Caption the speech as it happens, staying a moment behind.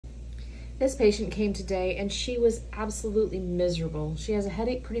This patient came today and she was absolutely miserable. She has a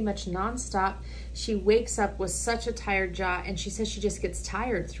headache pretty much nonstop. She wakes up with such a tired jaw and she says she just gets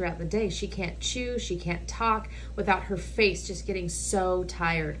tired throughout the day. She can't chew, she can't talk without her face just getting so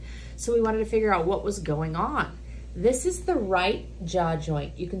tired. So we wanted to figure out what was going on. This is the right jaw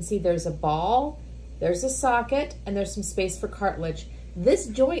joint. You can see there's a ball, there's a socket, and there's some space for cartilage. This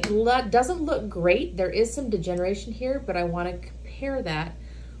joint doesn't look great. There is some degeneration here, but I want to compare that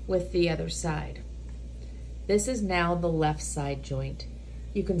with the other side. This is now the left side joint.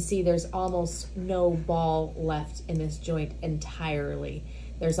 You can see there's almost no ball left in this joint entirely.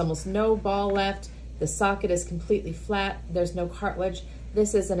 There's almost no ball left. The socket is completely flat. There's no cartilage.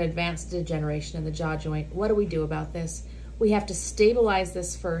 This is an advanced degeneration in the jaw joint. What do we do about this? We have to stabilize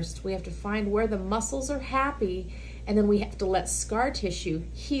this first. We have to find where the muscles are happy, and then we have to let scar tissue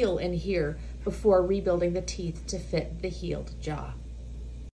heal in here before rebuilding the teeth to fit the healed jaw.